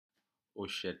Oh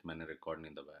shit मैंने record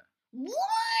नहीं दबाया.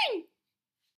 What?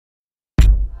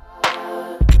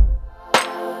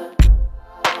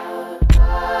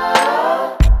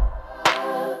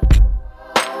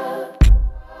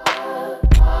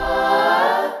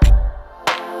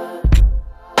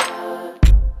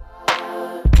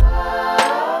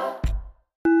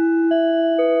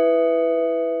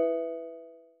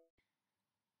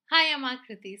 Hi, I'm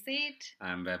Akriti Seth,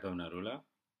 I am Vaibhav Narula.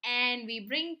 and we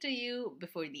bring to you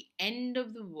Before the End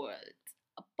of the World,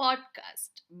 a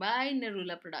podcast by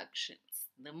Narula Productions,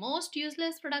 the most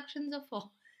useless productions of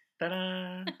all.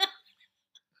 Ta-da!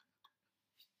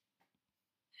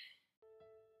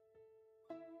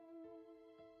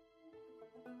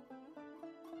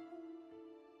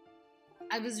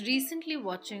 I was recently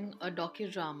watching a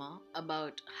docudrama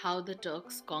about how the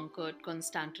Turks conquered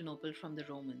Constantinople from the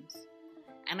Romans,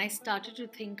 and I started to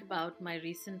think about my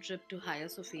recent trip to Hagia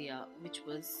Sophia, which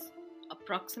was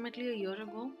approximately a year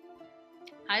ago.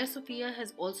 Hagia Sophia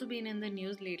has also been in the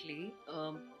news lately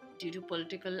due to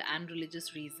political and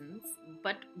religious reasons,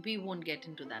 but we won't get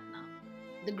into that now.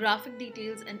 The graphic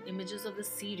details and images of the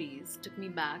series took me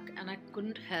back, and I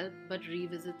couldn't help but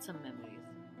revisit some memories.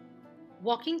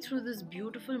 Walking through this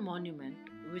beautiful monument,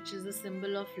 which is a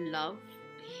symbol of love,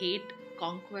 hate,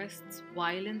 conquests,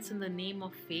 violence in the name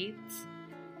of faiths,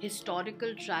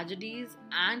 historical tragedies,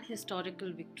 and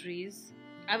historical victories,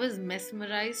 I was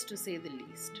mesmerized to say the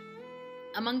least.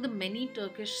 Among the many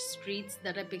Turkish streets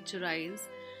that I picturize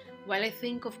while I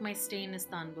think of my stay in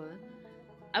Istanbul,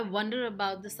 I wonder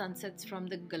about the sunsets from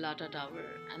the Galata Tower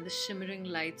and the shimmering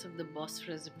lights of the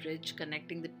Bosphorus Bridge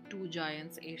connecting the two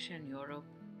giants, Asia and Europe.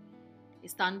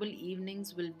 Istanbul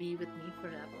evenings will be with me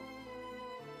forever.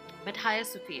 But Hagia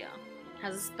Sophia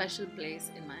has a special place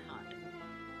in my heart.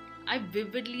 I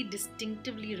vividly,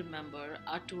 distinctively remember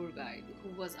our tour guide, who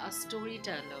was our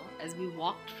storyteller as we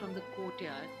walked from the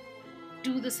courtyard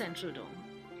to the central dome.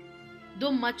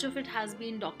 Though much of it has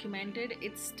been documented,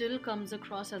 it still comes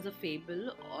across as a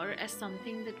fable or as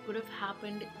something that could have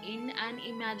happened in an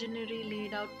imaginary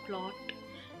laid out plot,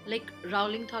 like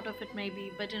Rowling thought of it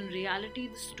maybe, but in reality,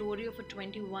 the story of a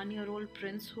 21-year-old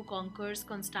prince who conquers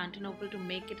Constantinople to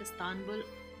make it Istanbul,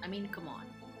 I mean, come on.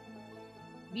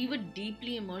 We were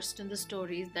deeply immersed in the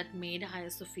stories that made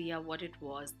Hagia Sophia what it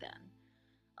was then,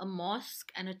 a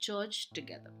mosque and a church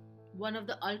together, one of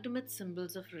the ultimate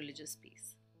symbols of religious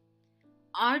peace.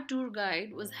 Our tour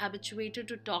guide was habituated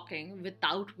to talking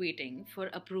without waiting for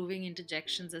approving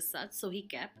interjections as such, so he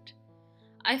kept.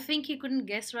 I think he couldn't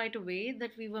guess right away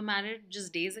that we were married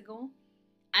just days ago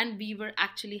and we were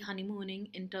actually honeymooning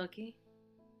in Turkey.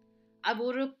 I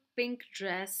wore a pink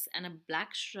dress and a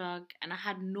black shrug, and I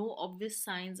had no obvious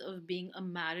signs of being a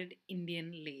married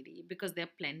Indian lady because there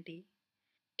are plenty.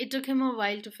 It took him a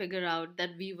while to figure out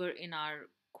that we were in our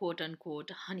quote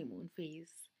unquote honeymoon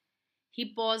phase.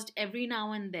 He paused every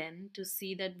now and then to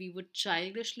see that we would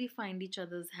childishly find each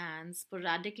other's hands,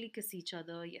 sporadically kiss each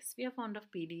other. Yes, we are fond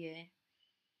of PDA.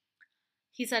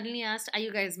 He suddenly asked, "Are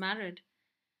you guys married?"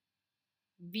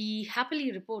 We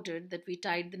happily reported that we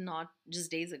tied the knot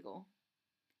just days ago.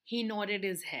 He nodded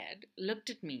his head, looked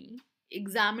at me,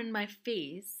 examined my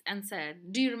face, and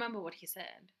said, "Do you remember what he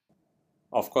said?"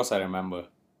 Of course I remember.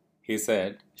 He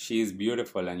said she is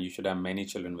beautiful and you should have many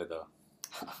children with her.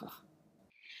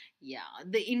 Yeah,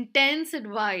 the intense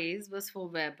advice was for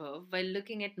Weber while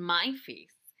looking at my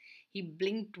face. He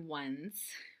blinked once,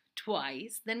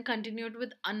 twice, then continued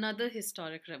with another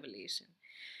historic revelation.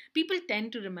 People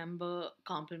tend to remember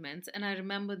compliments, and I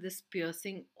remember this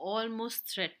piercing, almost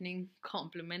threatening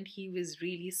compliment. He was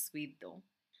really sweet though.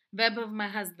 Weber, my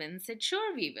husband, said,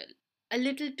 "Sure, we will." A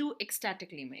little too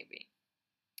ecstatically, maybe.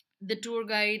 The tour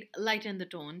guide lightened the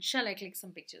tone. "Shall I click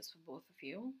some pictures for both of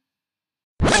you?"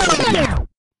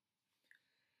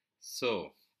 So,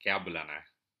 क्या बुलाना है?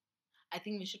 I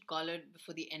think we should call it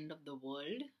Before the End of the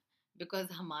World, because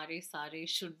हमारे सारे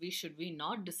should we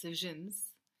not decisions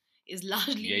is यही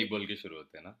largely बोल के शुरू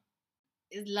होते हैं ना?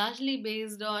 is largely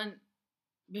based on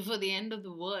before the end of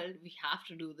the world we have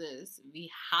to do this, we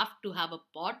have to have a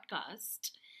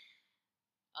podcast.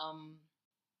 um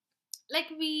like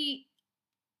we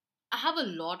I have a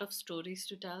lot of stories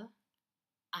to tell.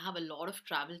 I have a lot of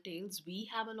travel tales. We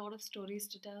have a lot of stories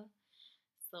to tell.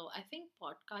 So I think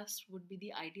podcast would be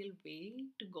the ideal way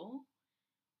to go.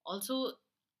 Also,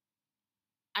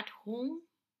 at home,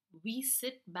 we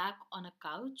sit back on a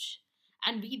couch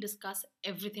and we discuss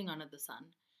everything under the sun.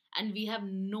 And we have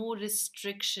no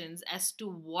restrictions as to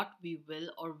what we will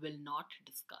or will not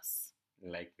discuss,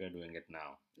 Like we're doing it now.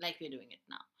 like we're doing it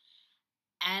now.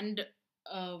 And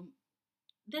um,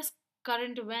 there's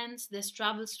current events, there's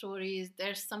travel stories,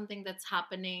 there's something that's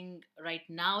happening right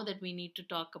now that we need to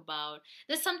talk about.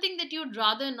 There's something that you'd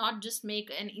rather not just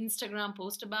make an Instagram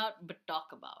post about, but talk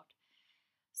about.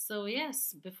 So,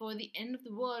 yes, before the end of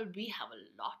the world, we have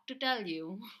a lot to tell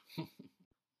you.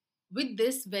 With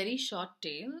this very short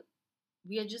tale,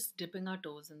 we are just dipping our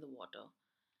toes in the water.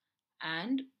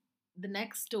 And the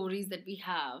next stories that we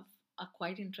have are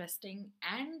quite interesting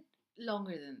and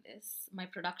longer than this. My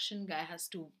production guy has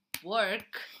to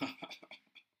work,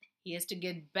 he has to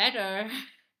get better.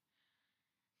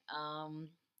 Um,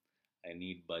 I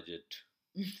need budget.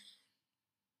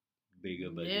 Bigger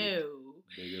budget. no,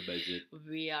 Bigger budget.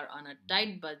 we are on a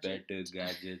tight budget. Better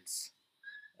gadgets.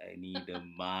 I need a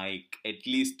mic. At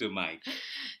least a mic.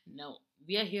 No,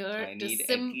 we are here I to need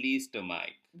at least a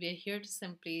mic. we are here to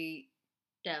simply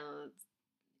tell,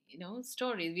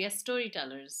 stories. We are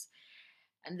storytellers.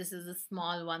 And this is a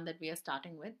small one that we are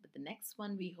starting with, but the next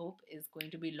one we hope is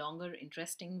going to be longer,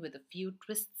 interesting, with a few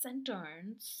twists and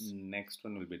turns. Next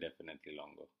one will be definitely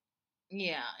longer.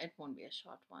 Yeah, it won't be a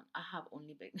short one. I have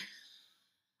only big.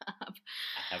 I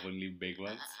have only big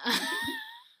ones.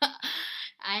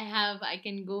 I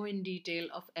can go in detail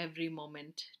of every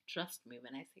moment. Trust me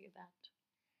when I say that.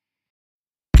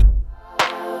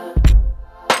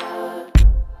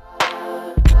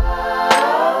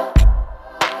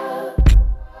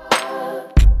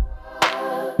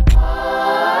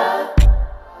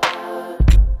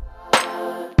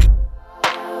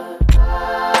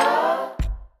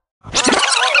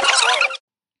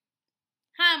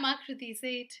 Hi, I'm Akriti,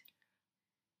 say it.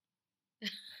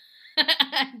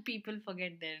 And people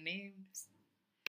forget their names.